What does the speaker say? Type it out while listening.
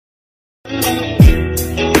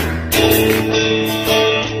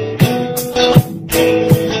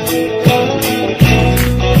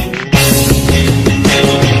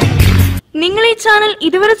Channel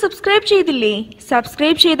ഇതുവരെ subscribe ചെയ്തില്ലേ?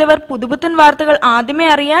 Subscribe ചെയ്തവർ പുതുപുത്തൻ വാർത്തകൾ ആദ്യമേ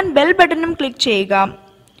അറിയാൻ ബെൽ ബട്ടണും ക്ലിക്ക് ചെയ്യുക.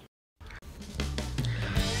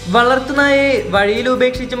 വളർത്തുനായെ വഴിയിൽ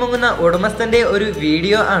ഉപേക്ഷിച്ച് മുങ്ങുന്ന ഉടമസ്ഥന്റെ ഒരു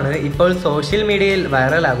വീഡിയോ ആണ് ഇപ്പോൾ സോഷ്യൽ മീഡിയയിൽ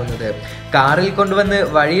വൈറലാകുന്നത്. കാറിൽ കൊണ്ടുവന്ന്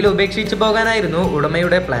വഴിയിൽ ഉപേക്ഷിച്ചു പോകാനായിരുന്നു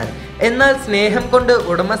ഉടമയുടെ പ്ലാൻ. എന്നാൽ സ്നേഹം കൊണ്ട്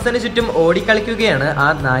ഉടമസ്ഥന് ചുറ്റും ഓടിക്കളിക്കുകയാണ് ആ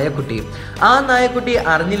നായക്കുട്ടി. ആ നായക്കുട്ടി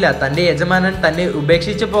അറിഞ്ഞില്ല തന്റെ യജമാനൻ തന്നെ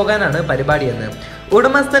ഉപേക്ഷിച്ചു പോകാനാണ് പരിപാടിയെന്ന്.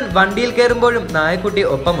 ഉടമസ്ഥൻ വണ്ടിയിൽ കയറുമ്പോഴും നായക്കുട്ടി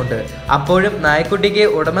ഒപ്പമുണ്ട്. അപ്പോഴും നായക്കുട്ടിക്ക്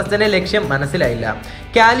ഉടമസ്ഥന്റെ ലക്ഷ്യം മനസ്സിലായില്ല.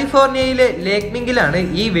 കാലിഫോർണിയയിലെ ലേക്ക് മിങ്കിലാണ്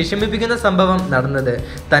ഈ വിഷമിപ്പിക്കുന്ന സംഭവം നടന്നത്.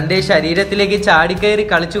 തന്റെ ശരീരത്തിലേക്ക് ചാടിക്കയറി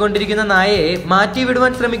കളിച്ചുകൊണ്ടിരിക്കുന്ന നായയെ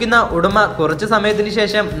മാറ്റിവിടുവാൻ ശ്രമിക്കുന്ന ഉടമ കുറച്ചു സമയത്തിന്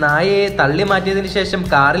ശേഷം നായയെ തള്ളി മാറ്റിയതിനു ശേഷം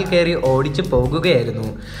കാറിൽ കയറി ഓടിച്ചു പോകുകയായിരുന്നു.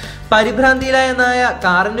 പരിഭ്രാന്തിയിലായ നായ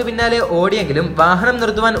കാറിനു പിന്നാലെ ഓടിയെങ്കിലും വാഹനം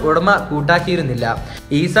നിർത്തുവാൻ ഉടമ കൂട്ടാക്കിയിരുന്നില്ല.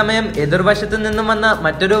 ഈ സമയം എതിർവശത്തു നിന്നും വന്ന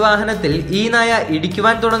മറ്റൊരു വാഹനത്തിൽ ഈ നായ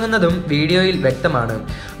ഇടിക്കുവാൻ തുടങ്ങുന്നതും വീഡിയോയിൽ വ്യക്തമാണ്.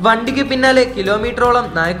 വണ്ടിക്ക് പിന്നാലെ കിലോമീറ്ററോളം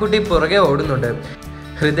നായക്കുട്ടി പുറകെ ഓടുന്നുണ്ട്.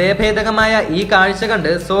 ഹൃദയഭേദകമായ ഈ കാഴ്ച കണ്ട്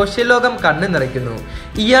സോഷ്യൽ ലോകം കണ്ണു നിറയ്ക്കുന്നു.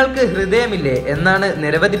 ഇയാൾക്ക് ഹൃദയമില്ലേ എന്നാണ്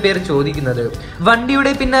നിരവധി പേർ ചോദിക്കുന്നത്.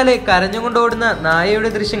 വണ്ടിയുടെ പിന്നാലെ കരഞ്ഞുകൊണ്ടോടുന്ന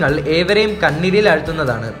നായയുടെ ദൃശ്യങ്ങൾ ഏവരെയും കണ്ണീരിൽ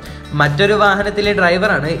ആഴ്ത്തുന്നതാണ്. മറ്റൊരു വാഹനത്തിലെ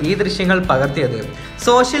ഡ്രൈവറാണ് ഈ ദൃശ്യങ്ങൾ പകർത്തിയത്.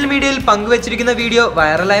 സോഷ്യൽ മീഡിയയിൽ പങ്കുവച്ചിരിക്കുന്ന വീഡിയോ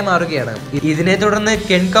വൈറലായി മാറുകയാണ്. ഇതിനെ തുടർന്ന്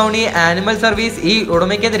കെന്റ് കൗണ്ടി ആനിമൽ സർവീസ് ഈ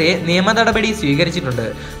ഉടമയ്ക്കെതിരെ നിയമ നടപടി സ്വീകരിച്ചിട്ടുണ്ട്.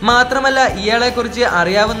 മാത്രമല്ല ഇയാളെ കുറിച്ച്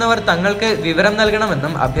അറിയാവുന്നവർ തങ്ങൾക്ക് വിവരം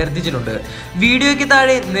നൽകണമെന്നും അഭ്യർത്ഥിച്ചിട്ടുണ്ട്. വീഡിയോയ്ക്ക്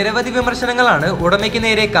താഴെ നിരവധി വിമർശനങ്ങളാണ് ഉടമയ്ക്ക്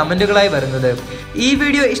നേരെ കമന്റുകളായി വരുന്നത്. ഈ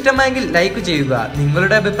വീഡിയോ ഇഷ്ടമായെങ്കിൽ ലൈക്ക് ചെയ്യുക.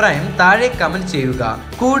 നിങ്ങളുടെ അഭിപ്രായം താഴെ കമന്റ് ചെയ്യുക.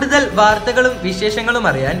 കൂടുതൽ വാർത്തകളും വിശേഷങ്ങളും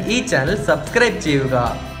അറിയാൻ ഈ ചാനൽ സബ്സ്ക്രൈബ് ചെയ്യുക.